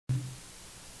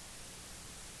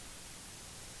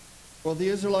Well, the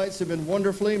Israelites have been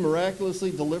wonderfully,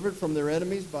 miraculously delivered from their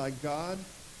enemies by God.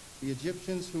 The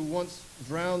Egyptians who once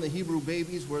drowned the Hebrew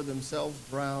babies were themselves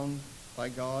drowned by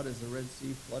God as the Red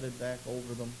Sea flooded back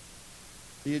over them.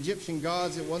 The Egyptian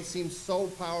gods that once seemed so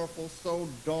powerful, so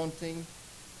daunting,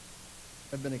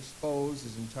 have been exposed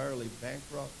as entirely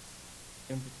bankrupt,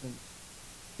 impotent.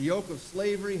 The yoke of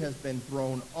slavery has been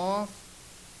thrown off.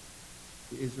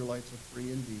 The Israelites are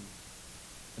free indeed.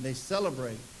 And they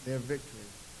celebrate their victory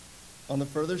on the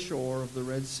further shore of the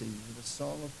Red Sea with a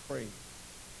song of praise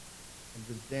and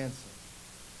with dancing.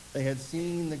 They had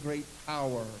seen the great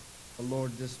power the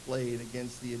Lord displayed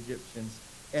against the Egyptians,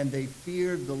 and they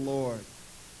feared the Lord.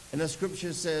 And the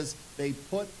scripture says they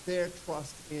put their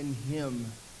trust in him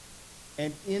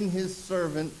and in his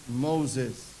servant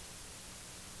Moses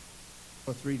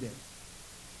for 3 days.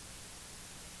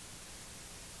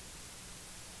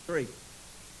 3.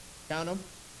 Count them.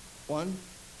 1,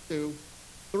 2,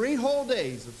 3 whole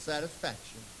days of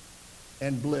satisfaction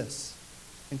and bliss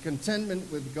and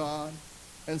contentment with God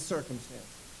and circumstances.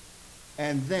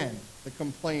 And then the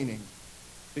complaining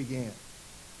began.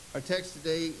 Our text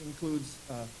today includes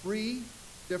 3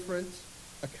 different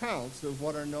accounts of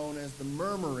what are known as the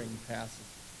murmuring passages.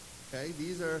 Okay?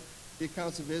 These are the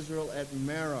accounts of Israel at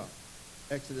Marah.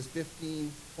 Exodus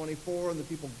 15:24, and the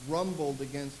people grumbled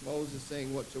against Moses,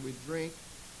 saying, "What shall we drink?"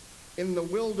 In the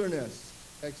wilderness,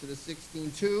 Exodus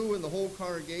 16:2, and the whole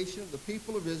congregation of the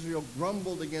people of Israel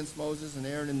grumbled against Moses and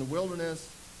Aaron in the wilderness.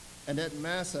 And at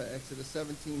Massah, Exodus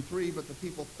 17:3, but the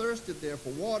people thirsted there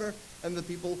for water, and the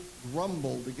people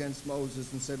grumbled against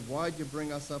Moses and said, "Why'd you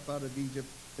bring us up out of Egypt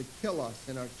to kill us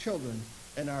and our children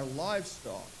and our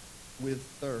livestock with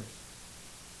thirst?"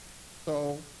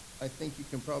 So I think you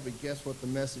can probably guess what the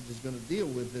message is going to deal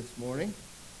with this morning.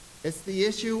 It's the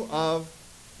issue of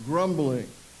grumbling.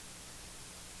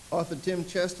 Author Tim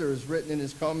Chester has written in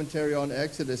his commentary on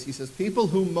Exodus, he says, people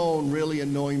who moan really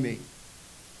annoy me.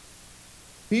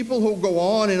 People who go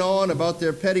on and on about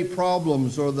their petty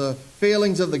problems or the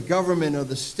failings of the government or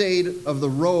the state of the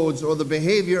roads or the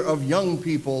behavior of young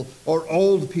people or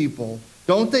old people,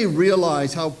 don't they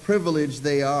realize how privileged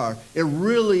they are? It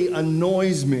really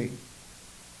annoys me.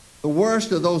 The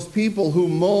worst are those people who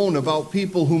moan about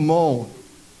people who moan.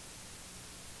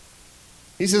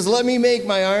 He says, let me make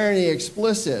my irony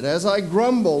explicit. As I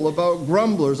grumble about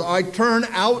grumblers, I turn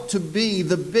out to be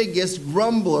the biggest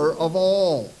grumbler of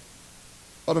all.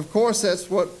 But of course,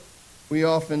 that's what we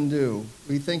often do.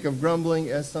 We think of grumbling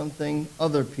as something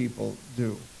other people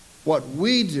do. What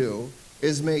we do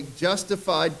is make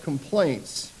justified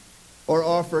complaints or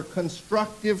offer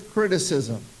constructive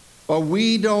criticism, but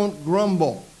we don't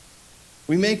grumble.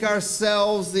 We make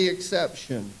ourselves the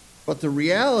exception. But the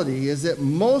reality is that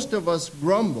most of us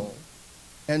grumble,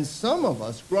 and some of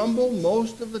us grumble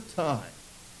most of the time.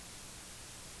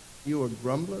 You a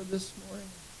grumbler this morning?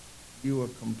 You a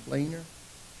complainer?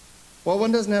 Well,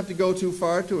 one doesn't have to go too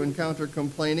far to encounter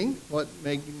complaining, what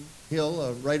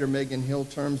writer Megan Hill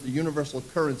terms the universal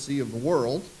currency of the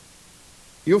world.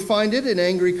 You'll find it in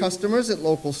angry customers at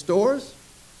local stores,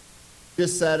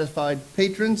 dissatisfied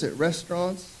patrons at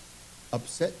restaurants,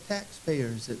 upset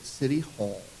taxpayers at City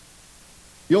Hall.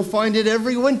 You'll find it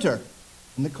every winter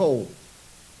in the cold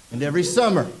and every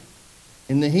summer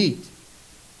in the heat.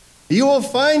 You will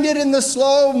find it in the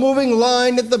slow-moving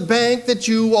line at the bank that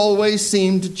you always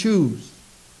seem to choose.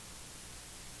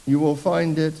 You will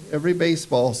find it every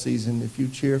baseball season if you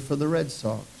cheer for the Red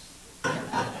Sox.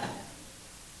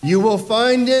 You will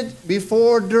find it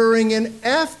before, during, and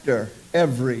after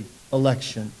every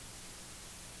election.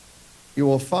 You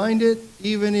will find it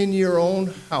even in your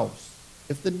own house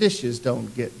if the dishes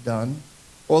don't get done,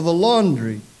 or the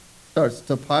laundry starts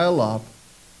to pile up,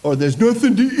 or there's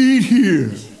nothing to eat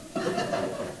here.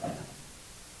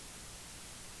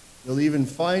 You'll even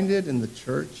find it in the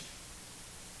church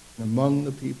and among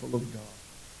the people of God.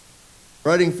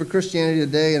 Writing for Christianity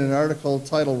Today in an article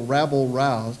titled Rabble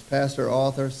Roused, pastor,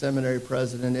 author, seminary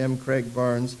president M. Craig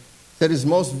Barnes said his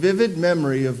most vivid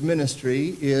memory of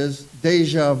ministry is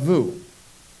déjà vu.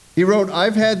 He wrote,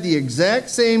 I've had the exact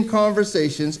same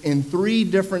conversations in 3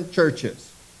 different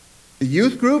churches. The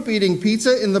youth group eating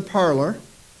pizza in the parlor,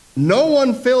 no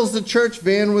one fills the church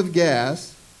van with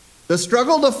gas, the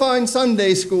struggle to find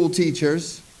Sunday school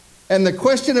teachers, and the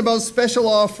question about special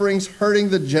offerings hurting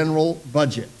the general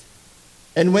budget.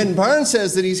 And when Barnes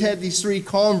says that he's had these 3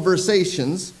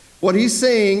 conversations, what he's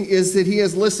saying is that he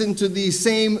has listened to these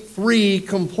same 3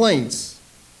 complaints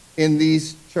in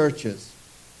these churches.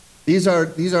 These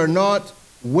are not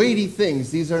weighty things.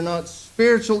 These are not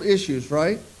spiritual issues,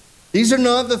 right? These are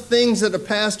not the things that a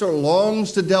pastor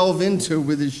longs to delve into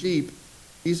with his sheep.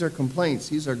 These are complaints.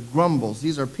 These are grumbles.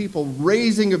 These are people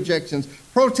raising objections,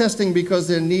 protesting because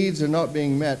their needs are not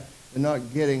being met. They're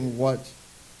not getting what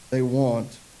they want.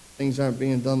 Things aren't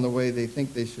being done the way they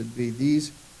think they should be.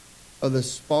 These are the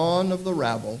spawn of the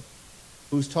rabble,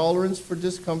 whose tolerance for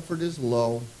discomfort is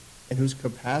low and whose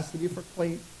capacity for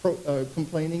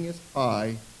complaining is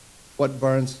high, what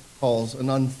Barnes calls an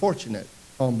unfortunate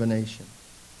combination.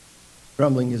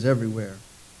 Grumbling is everywhere,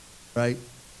 right?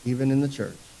 Even in the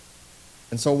church.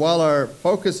 And so while our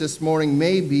focus this morning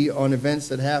may be on events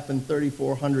that happened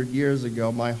 3,400 years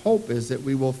ago, my hope is that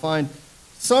we will find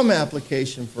some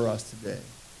application for us today.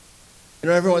 You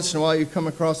know, every once in a while you come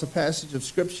across a passage of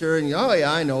Scripture and you, oh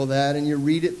yeah, I know that, and you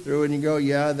read it through and you go,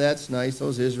 yeah, that's nice,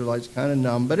 those Israelites kind of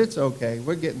numb, but it's okay,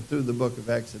 we're getting through the book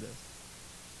of Exodus.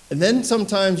 And then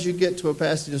sometimes you get to a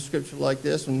passage of Scripture like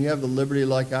this, when you have the liberty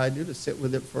like I do to sit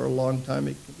with it for a long time,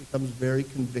 it becomes very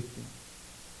convicting.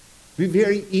 It'd be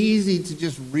very easy to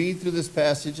just read through this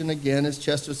passage and again, as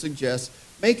Chester suggests,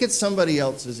 make it somebody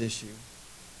else's issue.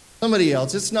 Somebody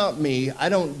else, it's not me, I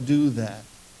don't do that.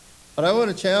 But I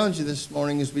want to challenge you this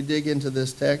morning as we dig into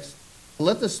this text, to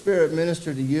let the Spirit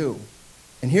minister to you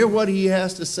and hear what He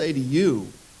has to say to you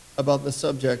about the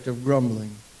subject of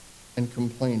grumbling and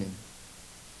complaining.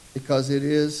 Because it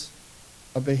is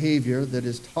a behavior that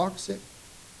is toxic,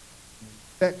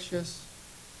 infectious,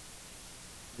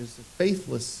 it is a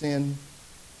faithless sin,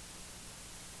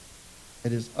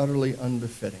 it is utterly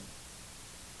unbefitting.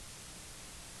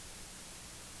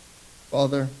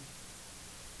 Father,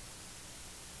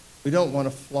 we don't want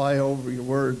to fly over your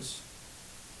words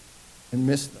and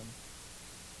miss them.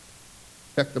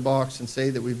 Check the box and say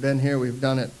that we've been here, we've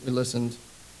done it, we listened,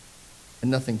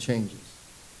 and nothing changes.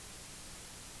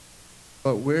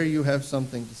 But where you have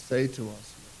something to say to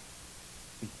us,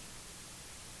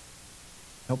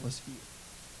 help us hear.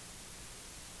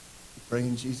 We pray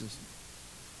in Jesus' name.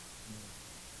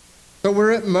 So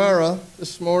we're at Marah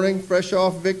this morning, fresh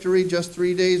off victory, just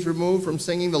 3 days removed from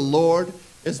singing, "The Lord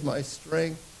is my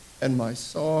strength and my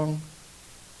song.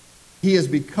 He has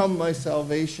become my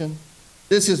salvation.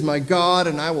 This is my God,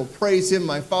 and I will praise him,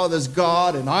 my Father's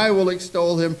God, and I will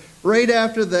extol him." Right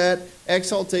after that,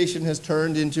 exaltation has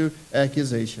turned into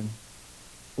accusation.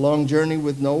 Long journey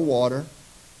with no water,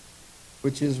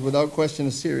 which is without question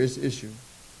a serious issue,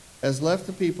 has left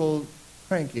the people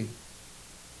cranky.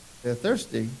 They're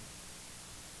thirsty.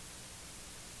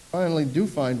 Finally do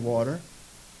find water.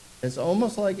 It's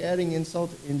almost like adding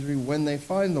insult to injury. When they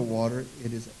find the water,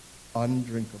 it is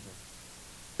undrinkable.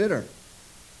 Bitter.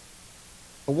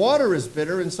 The water is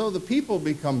bitter, and so the people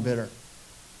become bitter.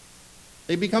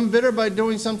 They become bitter by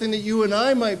doing something that you and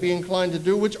I might be inclined to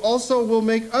do, which also will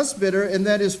make us bitter, and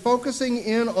that is focusing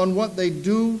in on what they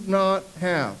do not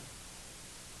have.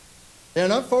 They are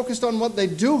not focused on what they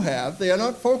do have. They are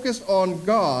not focused on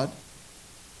God.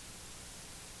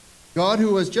 God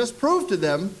who has just proved to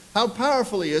them how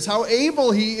powerful he is, how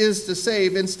able he is to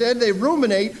save. Instead, they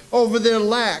ruminate over their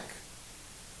lack.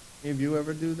 Any of you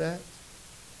ever do that?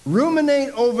 Ruminate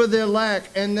over their lack,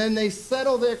 and then they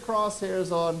settle their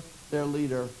crosshairs on their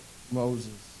leader,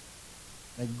 Moses.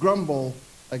 They grumble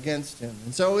against him.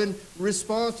 And so in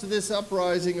response to this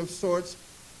uprising of sorts,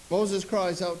 Moses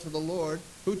cries out to the Lord,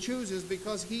 who chooses,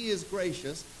 because he is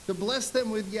gracious, to bless them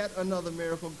with yet another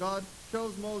miracle. God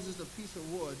shows Moses a piece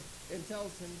of wood and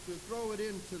tells him to throw it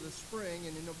into the spring,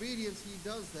 and in obedience he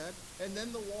does that, and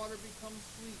then the water becomes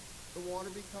sweet. The water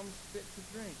becomes fit to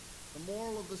drink. The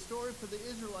moral of the story for the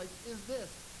Israelites is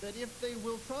this, that if they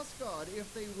will trust God, if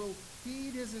they will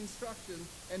heed his instructions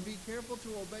and be careful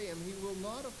to obey him, he will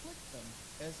not afflict them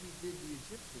as he did the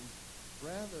Egyptians.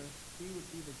 Rather, he would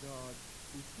be the God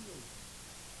who heals them.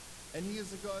 And he is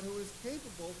the God who is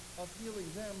capable of healing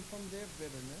them from their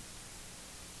bitterness,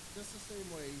 just the same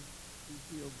way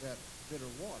he healed that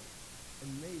bitter water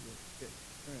and made it fit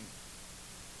to drink.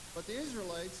 But the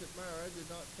Israelites at Marah did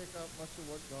not pick up much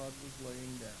of what God was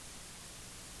laying down.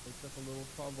 They took a little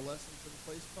convalescence to a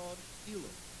place called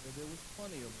Elim, where there was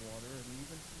plenty of water and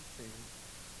even some shade.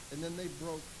 And then they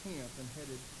broke camp and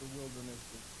headed to the wilderness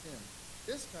of Sin.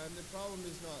 This time the problem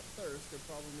is not thirst, the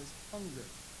problem is hunger.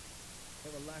 They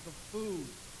have a lack of food.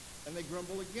 And they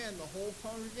grumble again, the whole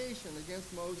congregation, against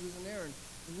Moses and Aaron.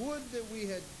 Would that we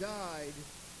had died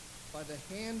by the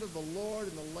hand of the Lord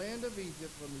in the land of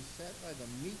Egypt when we sat by the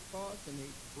meat pots and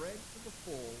ate bread to the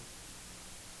full.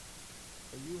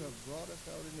 For you have brought us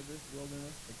out into this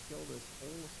wilderness to kill this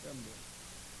whole assembly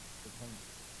with hunger.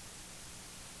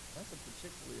 That's a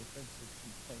particularly offensive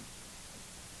complaint.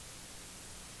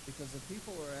 Because the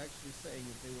people are actually saying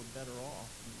that they were better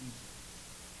off in Egypt.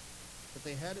 That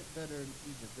they had it better in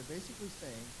Egypt. They're basically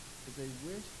saying that they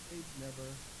wish they'd never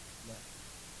left.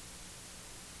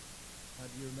 Now,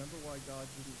 do you remember why God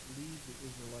didn't lead the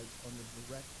Israelites on the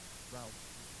direct route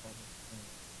to the promised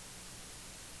land?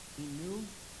 He knew,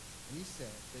 and he said,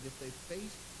 that if they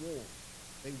faced war,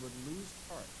 they would lose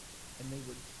heart, and they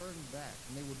would turn back,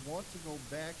 and they would want to go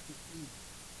back to Egypt.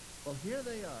 Well, here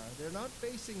they are. They're not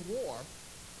facing war.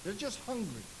 They're just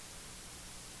hungry.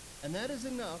 And that is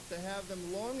enough to have them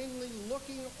longingly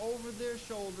looking over their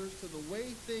shoulders to the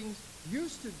way things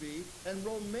used to be and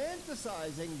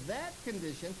romanticizing that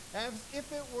condition as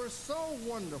if it were so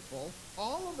wonderful.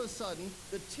 All of a sudden,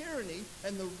 the tyranny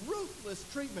and the ruthless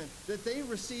treatment that they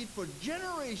received for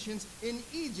generations in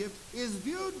Egypt is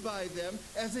viewed by them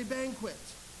as a banquet.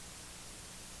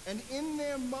 And in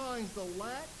their minds, the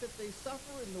lack that they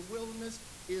suffer in the wilderness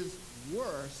is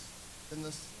worse than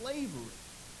the slavery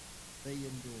they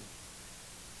endure.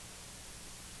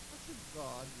 How should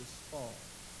God respond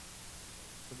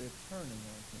to their turning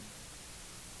on him?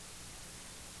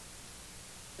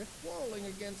 They're quarreling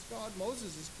against God.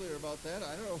 Moses is clear about that.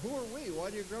 I don't know, who are we? Why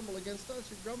do you grumble against us?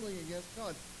 You're grumbling against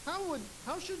God.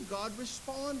 How should God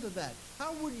respond to that?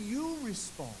 How would you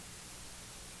respond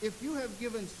if you have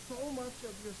given so much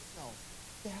of yourself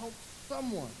to help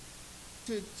someone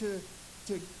to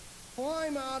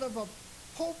climb out of a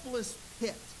hopeless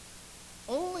pit,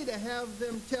 only to have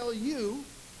them tell you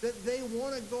that they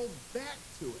want to go back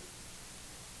to it?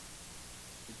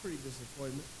 It's a pretty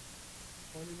disappointment.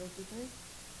 Don't you think?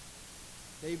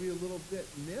 Maybe a little bit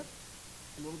miffed,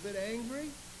 a little bit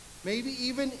angry, maybe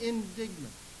even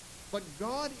indignant. But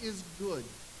God is good.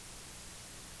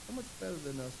 So much better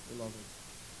than us, beloved.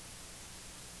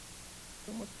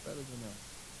 So much better than us.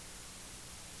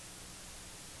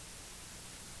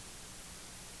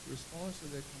 The response to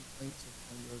their complaints of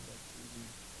hunger that we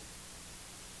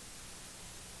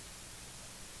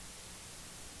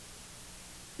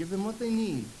give them what they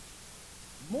need,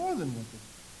 more than what they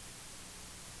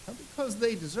need. Not because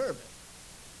they deserve it,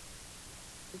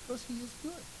 because he is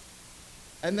good.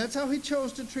 And that's how he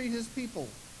chose to treat his people.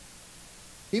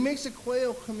 He makes a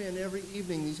quail come in every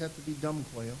evening. These have to be dumb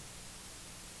quail,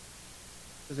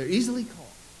 because they're easily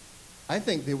caught. I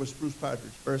think they were spruce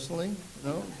partridge, personally. You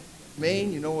know,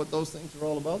 Maine, you know what those things are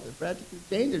all about. They're practically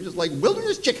tame. They're just like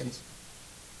wilderness chickens.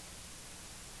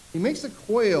 He makes a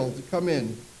quail to come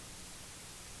in.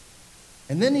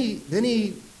 And then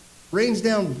he rains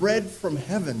down bread from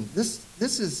heaven. This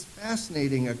is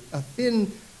fascinating. A thin,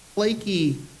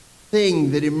 flaky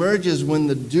thing that emerges when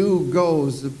the dew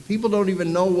goes. The people don't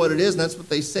even know what it is, and that's what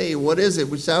they say. What is it?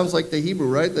 Which sounds like the Hebrew,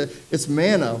 right? It's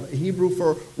manna, Hebrew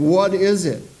for what is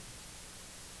it?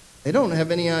 They don't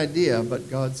have any idea, but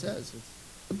God says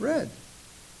it's the bread.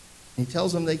 He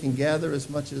tells them they can gather as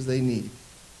much as they need. And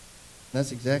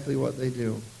that's exactly what they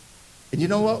do. And you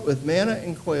know what? With manna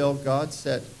and quail, God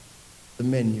set the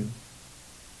menu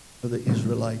for the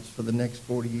Israelites for the next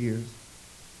 40 years.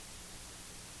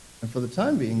 And for the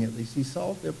time being, at least, he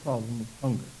solved their problem of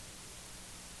hunger.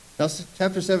 Now,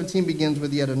 chapter 17 begins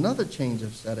with yet another change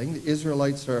of setting. The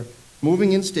Israelites are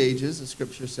moving in stages, the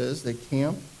scripture says. They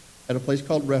camp at a place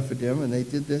called Rephidim, and they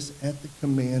did this at the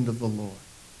command of the Lord.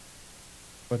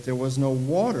 But there was no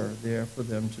water there for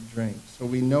them to drink. So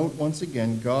we note once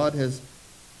again, God has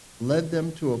led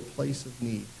them to a place of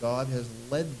need. God has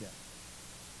led them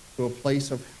to a place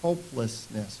of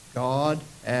helplessness. God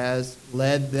has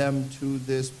led them to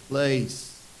this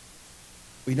place.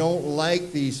 We don't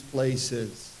like these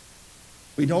places.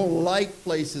 We don't like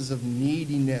places of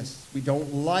neediness. We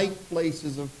don't like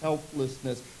places of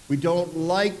helplessness. We don't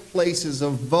like places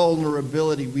of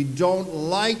vulnerability. We don't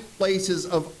like places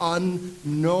of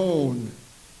unknown.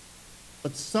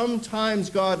 But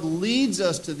sometimes God leads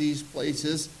us to these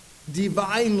places.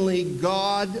 Divinely,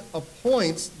 God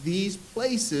appoints these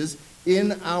places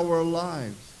in our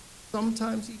lives.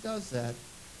 Sometimes he does that,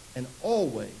 and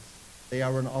always they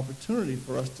are an opportunity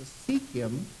for us to seek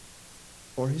him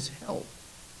for his help.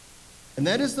 And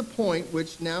that is the point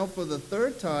which now for the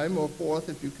third time, or fourth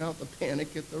if you count the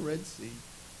panic at the Red Sea,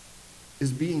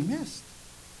 is being missed.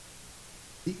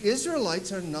 The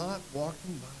Israelites are not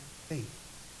walking by faith.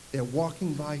 They're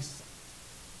walking by sight.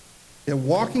 They're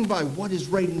walking by what is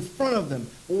right in front of them,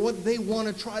 or what they want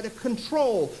to try to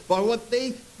control, by what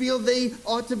they feel they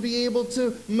ought to be able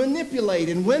to manipulate.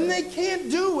 And when they can't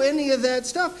do any of that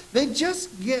stuff, they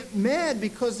just get mad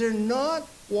because they're not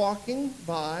walking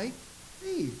by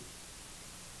faith.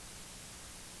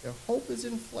 Their hope is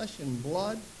in flesh and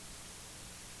blood.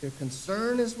 Their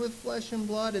concern is with flesh and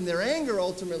blood, and their anger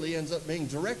ultimately ends up being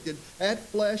directed at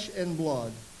flesh and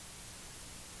blood.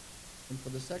 And for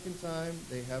the second time,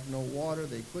 they have no water.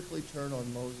 They quickly turn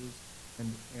on Moses and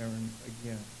Aaron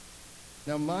again.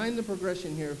 Now mind the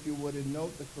progression here, if you would, and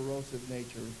note the corrosive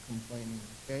nature of complaining,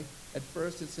 okay? At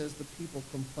first it says the people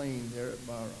complained there at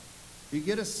Marah. You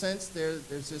get a sense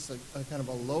there's just a kind of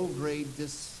a low-grade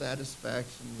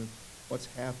dissatisfaction with what's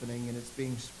happening, and it's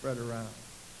being spread around.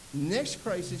 Next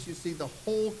crisis, you see the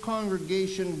whole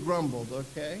congregation grumbled,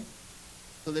 okay?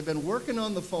 So they've been working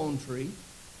on the phone tree,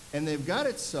 and they've got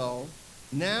it so.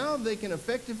 Now they can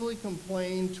effectively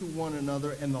complain to one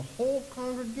another, and the whole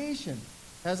congregation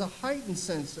has a heightened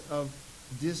sense of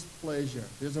displeasure.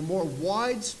 There's a more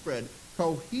widespread,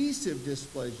 cohesive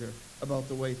displeasure about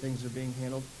the way things are being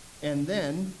handled. And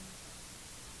then,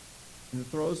 in the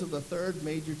throes of the third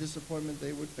major disappointment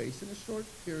they would face in a short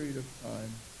period of time,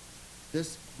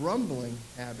 this grumbling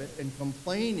habit and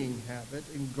complaining habit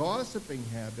and gossiping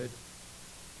habit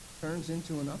turns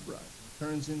into an uprising,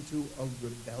 turns into a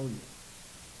rebellion.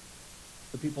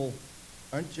 The people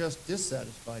aren't just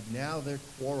dissatisfied. Now they're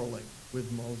quarreling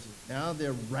with Moses. Now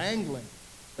they're wrangling.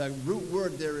 The root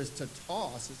word there is to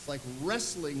toss. It's like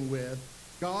wrestling with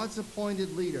God's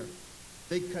appointed leader.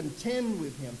 They contend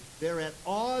with him. They're at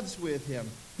odds with him.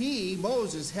 He,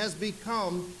 Moses, has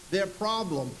become their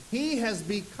problem. He has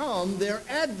become their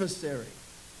adversary.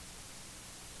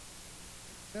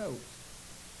 Note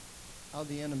how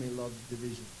the enemy loves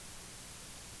division.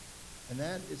 And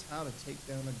that is how to take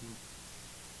down a group.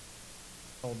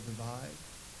 It's called divide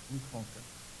and conquer.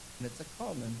 And it's a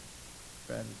common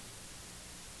strategy.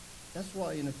 That's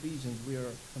why in Ephesians we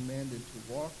are commanded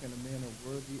to walk in a manner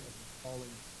worthy of the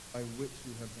calling by which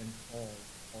you have been called,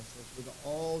 also with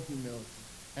all humility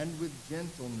and with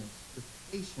gentleness, with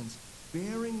patience,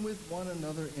 bearing with one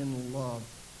another in love,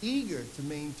 eager to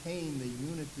maintain the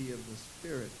unity of the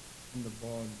Spirit in the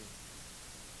bond.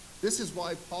 This is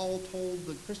why Paul told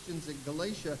the Christians at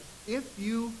Galatia, if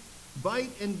you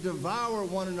bite and devour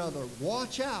one another,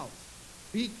 watch out,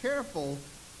 be careful,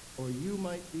 or you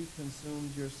might be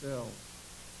consumed yourselves.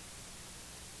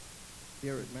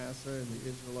 Here at Massa, and the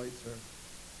Israelites are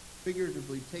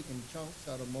figuratively taking chunks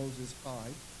out of Moses' pie.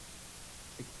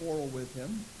 They quarrel with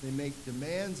him. They make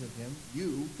demands of him.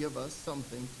 You give us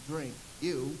something to drink.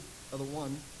 You are the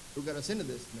one who got us into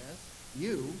this mess.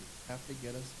 You have to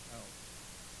get us out.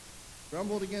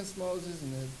 Grumbled against Moses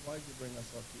and said, why'd you bring us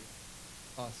up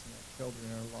here? Us and our children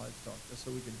and our livestock, just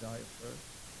so we could die of thirst.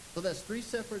 So that's three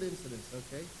separate incidents,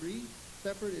 okay? Three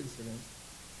separate incidents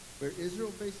where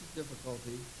Israel faces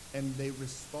difficulty and they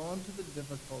respond to the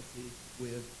difficulty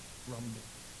with grumbling.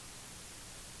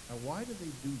 Now, why do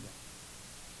they do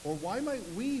that? Or why might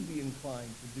we be inclined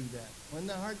to do that when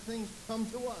the hard things come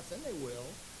to us? And they will.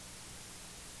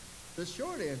 The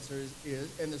short answer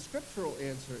is, and the scriptural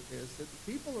answer is, that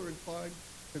the people are inclined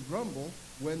to grumble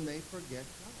when they forget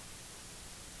God.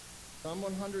 Psalm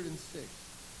 106,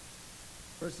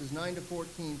 verses 9 to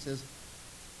 14 says,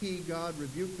 He, God,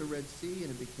 rebuked the Red Sea,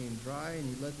 and it became dry, and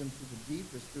he led them through the deep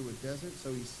as through a desert.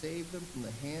 So he saved them from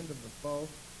the hand of the foe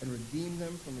and redeemed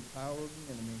them from the power of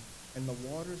the enemy. And the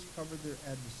waters covered their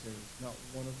adversaries. Not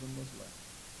one of them was left.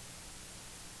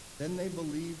 Then they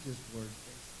believed his words.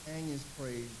 They sang his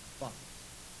praise, but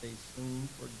they soon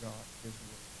forgot his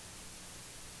word.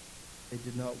 They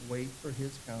did not wait for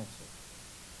his counsel,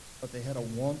 but they had a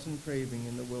wanton craving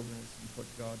in the wilderness and put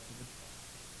God to the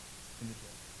test in the desert.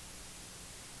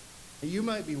 Now, you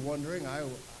might be wondering, I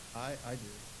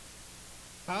do.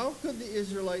 How could the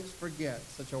Israelites forget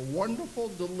such a wonderful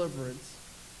deliverance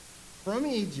from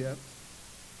Egypt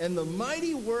and the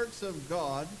mighty works of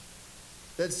God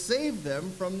that saved them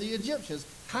from the Egyptians?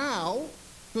 How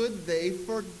could they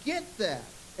forget that?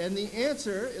 And the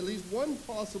answer, at least one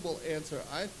possible answer,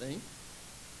 I think,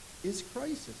 is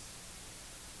crisis.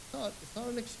 It's not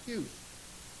an excuse.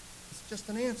 It's just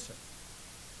an answer.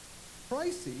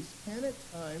 Crises can at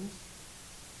times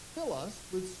fill us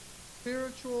with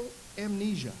spiritual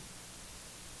amnesia,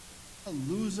 to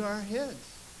lose our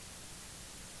heads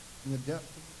in the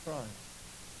depth of the trial.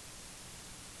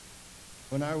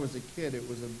 When I was a kid, it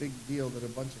was a big deal that a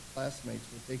bunch of classmates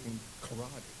were taking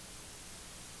karate.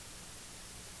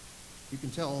 You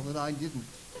can tell that I didn't.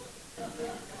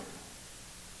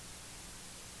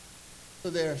 So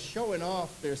they're showing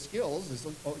off their skills, as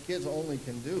kids only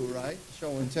can do, right? Show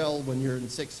and tell when you're in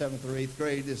 6th, 7th, or 8th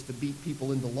grade is to beat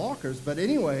people into lockers. But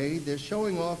anyway, they're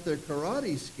showing off their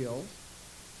karate skills.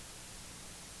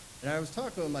 And I was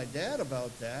talking with my dad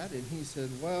about that, and he said,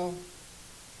 well,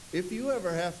 if you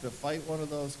ever have to fight one of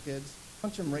those kids,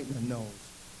 punch him right in the nose.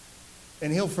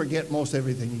 And he'll forget most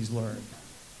everything he's learned.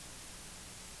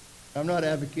 I'm not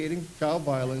advocating child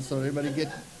violence, so anybody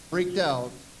get freaked out.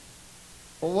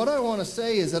 But what I want to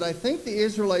say is that I think the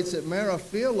Israelites at Marah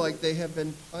feel like they have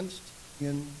been punched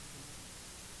in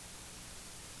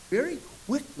very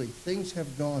quickly things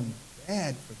have gone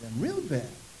bad for them, real bad.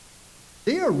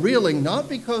 They are reeling not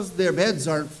because their beds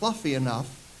aren't fluffy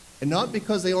enough and not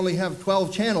because they only have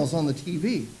 12 channels on the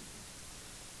TV.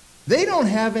 They don't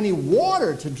have any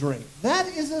water to drink. That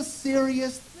is a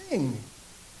serious thing.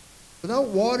 Without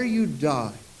water, you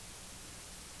die.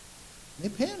 They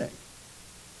panic.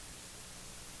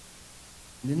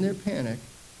 And in their panic,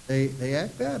 they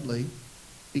act badly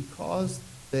because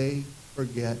they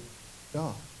forget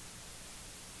God.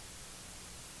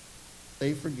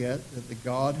 They forget that the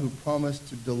God who promised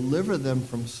to deliver them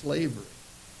from slavery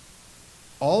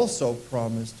also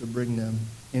promised to bring them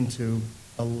into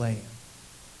a land.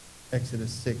 Exodus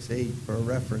 6:8 for a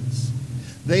reference.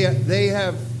 They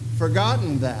have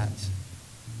forgotten that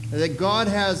God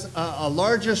has a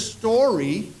larger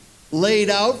story laid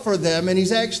out for them, and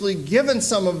he's actually given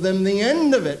some of them the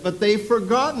end of it, but they've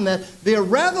forgotten that. They're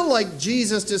rather like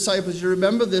Jesus' disciples. You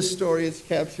remember this story. It's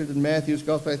captured in Matthew's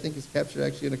Gospel. I think it's captured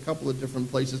actually in a couple of different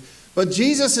places. But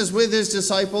Jesus is with his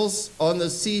disciples on the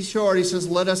seashore. He says,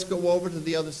 let us go over to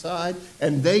the other side.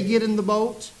 And they get in the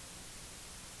boat.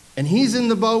 And he's in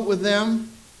the boat with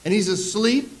them. And he's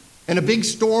asleep. And a big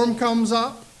storm comes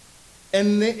up.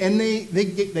 And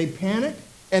they panic.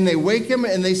 And they wake him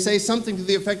and they say something to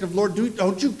the effect of, Lord,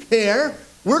 don't you care?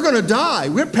 We're going to die.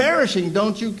 We're perishing.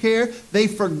 Don't you care? They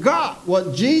forgot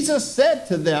what Jesus said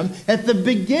to them at the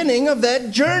beginning of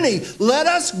that journey. Let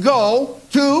us go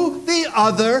to the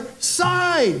other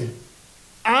side.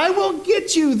 I will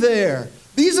get you there.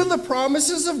 These are the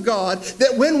promises of God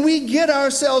that when we get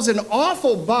ourselves in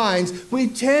awful binds, we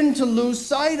tend to lose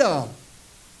sight of.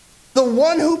 The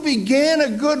one who began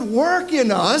a good work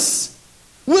in us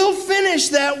we'll finish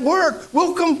that work.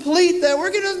 We'll complete that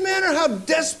work. It doesn't matter how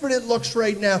desperate it looks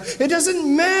right now. It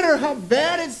doesn't matter how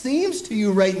bad it seems to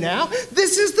you right now.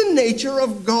 This is the nature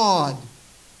of God.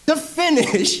 To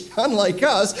finish, unlike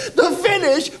us, to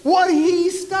finish what he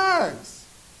starts.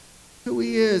 Who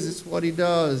he is, it's what he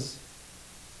does.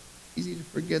 Easy to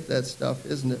forget that stuff,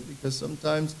 isn't it? Because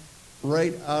sometimes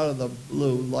right out of the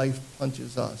blue, life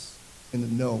punches us in the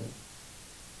nose.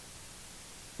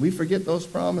 We forget those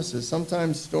promises.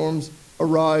 Sometimes storms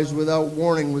arise without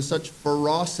warning with such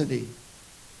ferocity.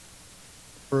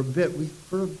 For a bit, we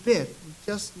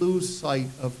just lose sight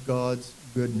of God's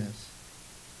goodness.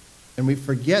 And we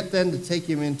forget then to take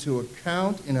him into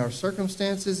account in our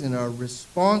circumstances, in our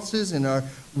responses, in our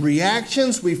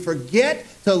reactions. We forget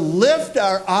to lift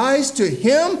our eyes to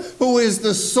him who is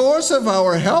the source of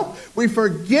our help. We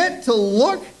forget to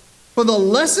look for the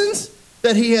lessons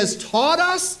that he has taught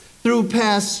us through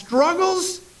past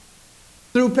struggles,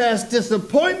 through past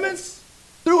disappointments,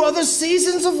 through other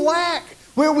seasons of lack,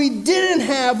 where we didn't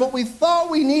have what we thought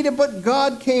we needed, but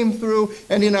God came through.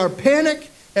 And in our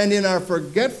panic and in our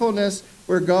forgetfulness,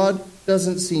 where God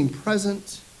doesn't seem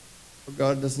present, or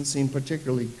God doesn't seem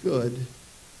particularly good,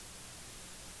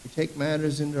 we take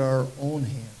matters into our own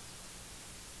hands,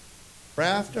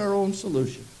 craft our own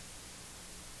solution.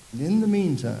 And in the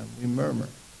meantime, we murmur,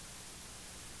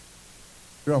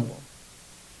 grumble,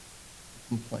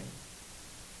 complain.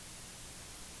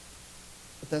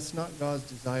 But that's not God's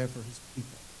desire for his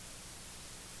people.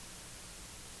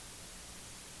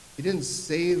 He didn't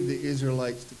save the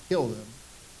Israelites to kill them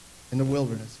in the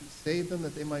wilderness. He saved them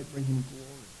that they might bring him glory.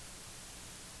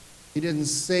 He didn't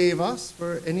save us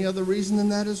for any other reason than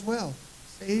that as well.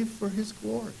 Saved for his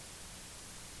glory.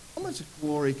 How much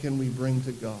glory can we bring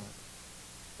to God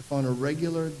if on a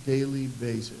regular daily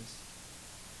basis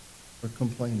we're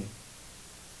complaining,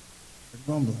 we're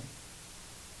grumbling?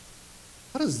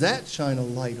 How does that shine a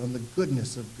light on the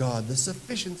goodness of God, the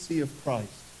sufficiency of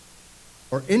Christ,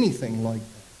 or anything like that?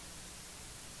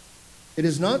 It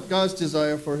is not God's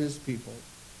desire for his people.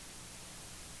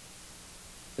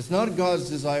 It's not God's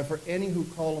desire for any who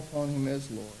call upon him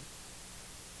as Lord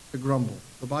to grumble.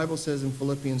 The Bible says in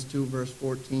Philippians 2, verse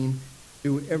 14,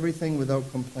 do everything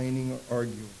without complaining or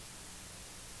arguing.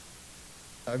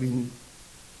 I mean,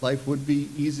 life would be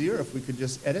easier if we could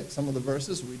just edit some of the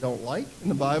verses we don't like in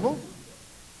the Bible.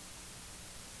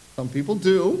 Some people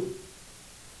do.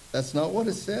 That's not what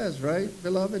it says, right,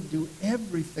 beloved? Do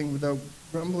everything without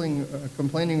grumbling,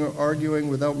 complaining, or arguing,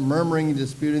 without murmuring and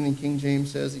disputing. The King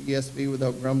James says, ESV,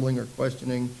 without grumbling or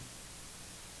questioning.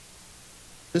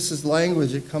 This is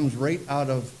language that comes right out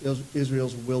of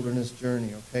Israel's wilderness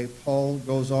journey, okay? Paul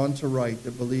goes on to write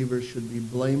that believers should be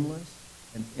blameless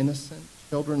and innocent,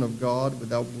 children of God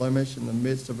without blemish in the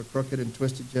midst of a crooked and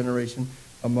twisted generation,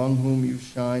 among whom you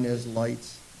shine as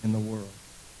lights in the world.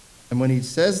 And when he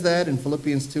says that in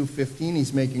Philippians 2:15,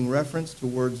 he's making reference to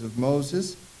words of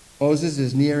Moses. Moses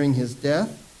is nearing his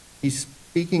death. He's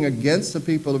speaking against the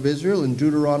people of Israel in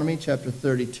Deuteronomy chapter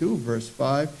 32, verse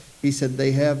 5. He said,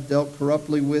 they have dealt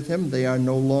corruptly with him. They are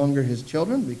no longer his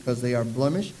children because they are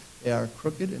blemished. They are a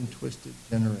crooked and twisted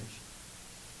generation.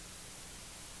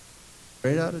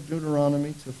 Straight out of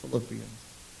Deuteronomy to Philippians.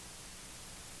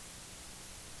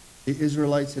 The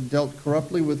Israelites had dealt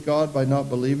corruptly with God by not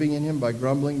believing in him, by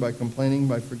grumbling, by complaining,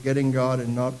 by forgetting God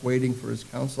and not waiting for his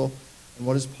counsel. And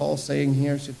what is Paul saying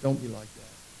here? He said, don't be like that.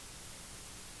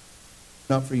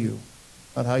 Not for you.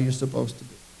 Not how you're supposed to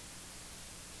be.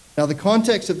 Now, the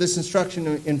context of this instruction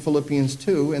in Philippians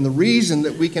 2, and the reason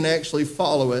that we can actually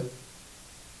follow it,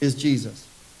 is Jesus.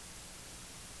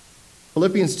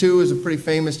 Philippians 2 is a pretty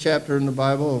famous chapter in the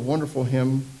Bible, a wonderful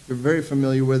hymn. You're very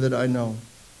familiar with it, I know.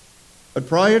 But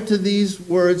prior to these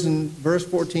words in verse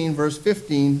 14, verse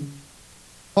 15,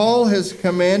 Paul has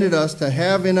commanded us to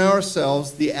have in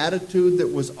ourselves the attitude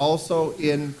that was also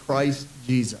in Christ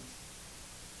Jesus.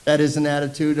 That is an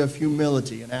attitude of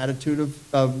humility, an attitude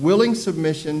of willing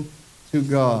submission to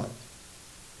God.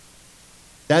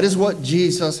 That is what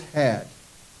Jesus had.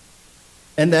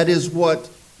 And that is what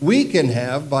we can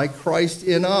have by Christ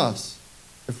in us,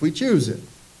 if we choose it.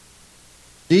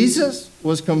 Jesus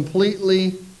was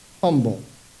completely humble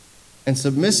and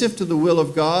submissive to the will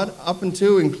of God up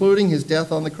until including his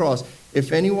death on the cross.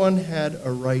 If anyone had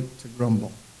a right to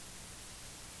grumble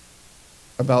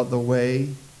about the way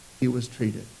he was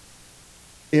treated,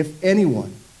 if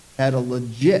anyone had a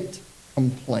legit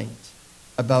complaint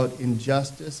about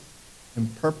injustice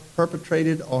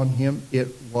perpetrated on him, it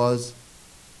was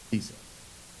Jesus.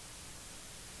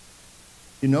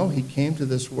 You know, he came to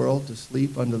this world to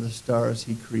sleep under the stars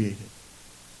he created.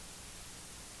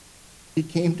 He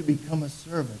came to become a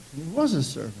servant, and he was a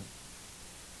servant.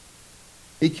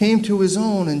 He came to his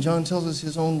own, and John tells us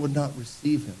his own would not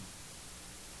receive him.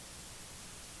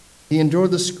 He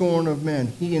endured the scorn of men.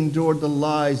 He endured the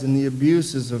lies and the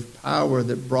abuses of power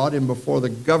that brought him before the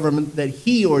government that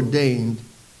he ordained.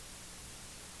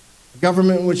 A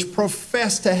government which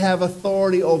professed to have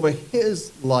authority over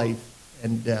his life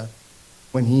and death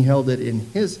when he held it in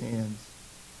his hands.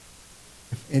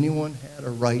 If anyone had a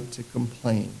right to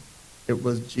complain, it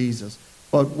was Jesus.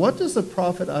 But what does the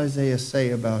prophet Isaiah say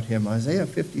about him? Isaiah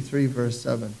 53, verse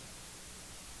 7.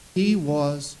 He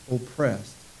was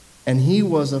oppressed, and he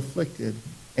was afflicted,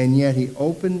 and yet he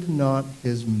opened not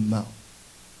his mouth.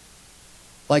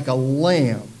 Like a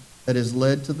lamb that is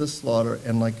led to the slaughter,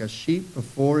 and like a sheep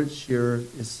before its shearer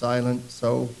is silent,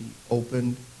 so he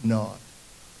opened not.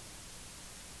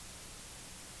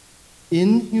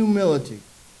 In humility.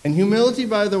 And humility,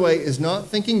 by the way, is not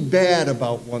thinking bad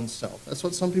about oneself. That's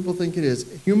what some people think it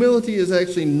is. Humility is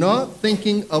actually not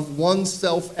thinking of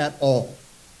oneself at all.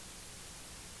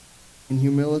 In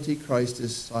humility, Christ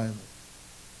is silent.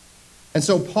 And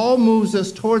so Paul moves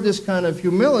us toward this kind of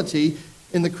humility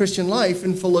in the Christian life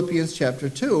in Philippians chapter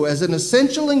 2 as an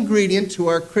essential ingredient to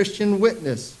our Christian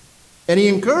witness. And he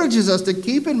encourages us to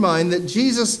keep in mind that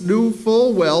Jesus knew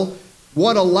full well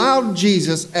what allowed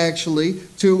Jesus actually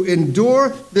to endure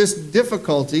this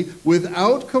difficulty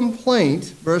without complaint.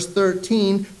 Verse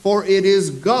 13, for it is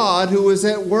God who is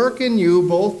at work in you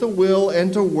both to will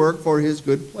and to work for his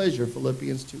good pleasure.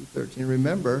 Philippians 2:13.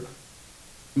 Remember,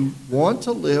 you want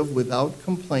to live without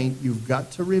complaint, you've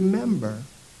got to remember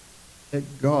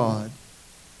that God,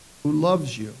 who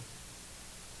loves you,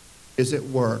 is at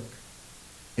work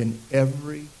in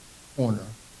every corner,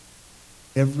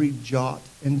 every jot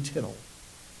and tittle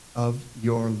of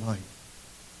your life.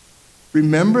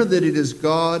 Remember that it is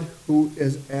God who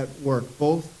is at work,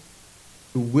 both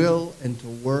to will and to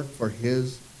work for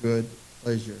his good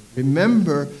pleasure.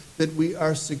 Remember that we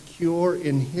are secure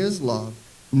in his love.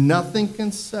 Nothing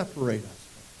can separate us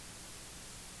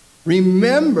from it.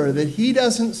 Remember that he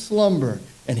doesn't slumber,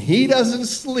 and he doesn't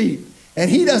sleep,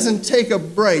 and he doesn't take a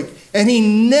break, and he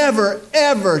never,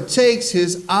 ever takes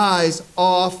his eyes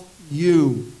off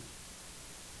you.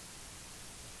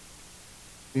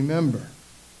 Remember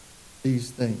these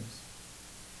things.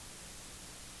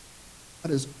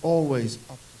 God is always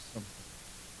up to something.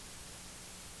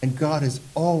 And God is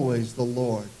always the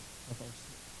Lord of our souls.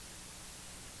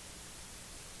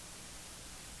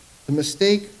 The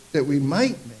mistake that we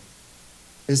might make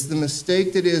is the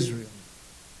mistake that Israel made.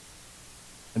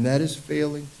 And that is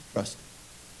failing to trust him.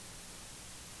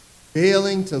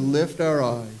 Failing to lift our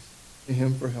eyes to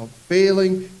him for help.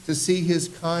 Failing to see his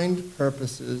kind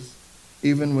purposes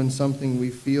even when something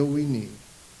we feel we need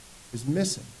is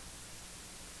missing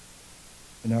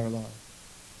in our lives.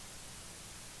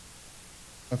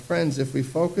 Now, friends, if we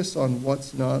focus on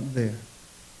what's not there,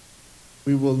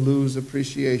 we will lose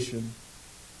appreciation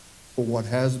for what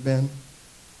has been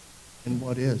and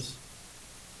what is.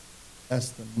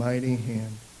 That's the mighty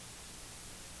hand.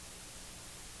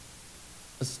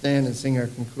 Let's stand and sing our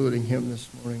concluding hymn this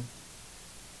morning.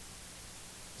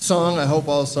 Song, I hope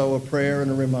also a prayer and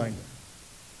a reminder.